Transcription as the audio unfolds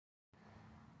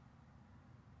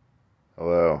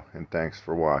Hello, and thanks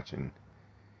for watching.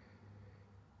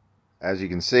 As you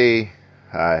can see,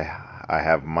 I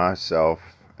have myself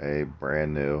a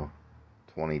brand new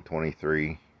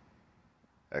 2023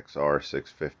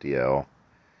 XR650L.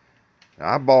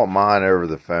 Now, I bought mine over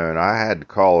the phone. I had to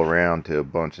call around to a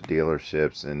bunch of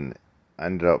dealerships, and I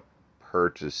ended up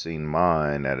purchasing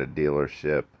mine at a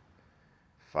dealership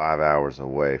 5 hours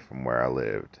away from where I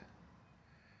lived.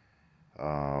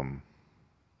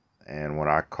 And when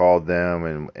I called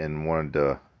them and wanted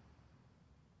to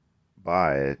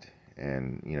buy it,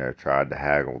 and tried to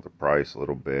haggle the price a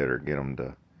little bit or get them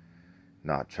to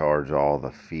not charge all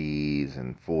the fees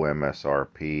and full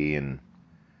MSRP, and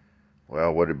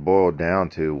well, what it boiled down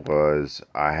to was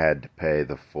I had to pay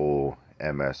the full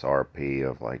MSRP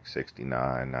of like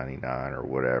 $69.99 or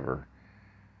whatever,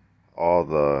 all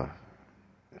the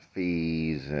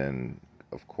fees and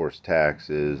of course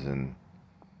taxes. And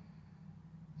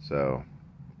so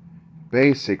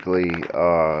basically,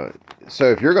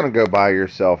 so if you're going to go buy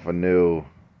yourself a new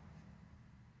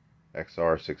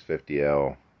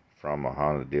XR650L from a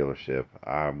Honda dealership,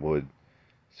 I would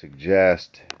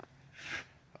suggest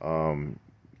doing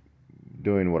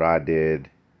what I did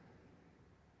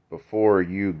before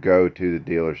you go to the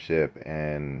dealership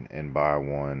and buy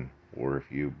one, or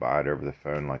if you buy it over the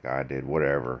phone like I did,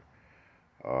 whatever.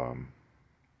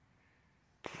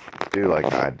 Do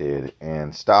like I did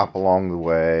and stop along the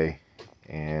way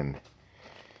and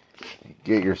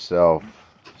get yourself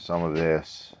some of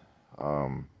this,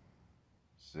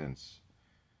 since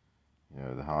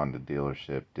the Honda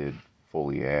dealership did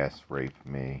fully ass rape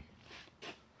me.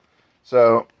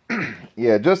 So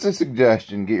yeah, just a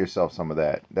suggestion, get yourself some of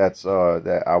that. That's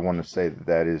that I want to say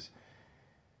that is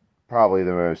probably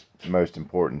the most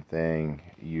important thing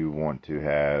you want to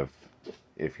have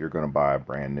if you're going to buy a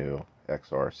brand new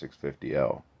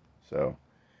XR650L. So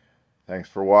thanks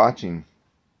for watching,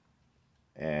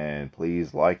 and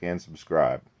please like and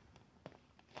subscribe.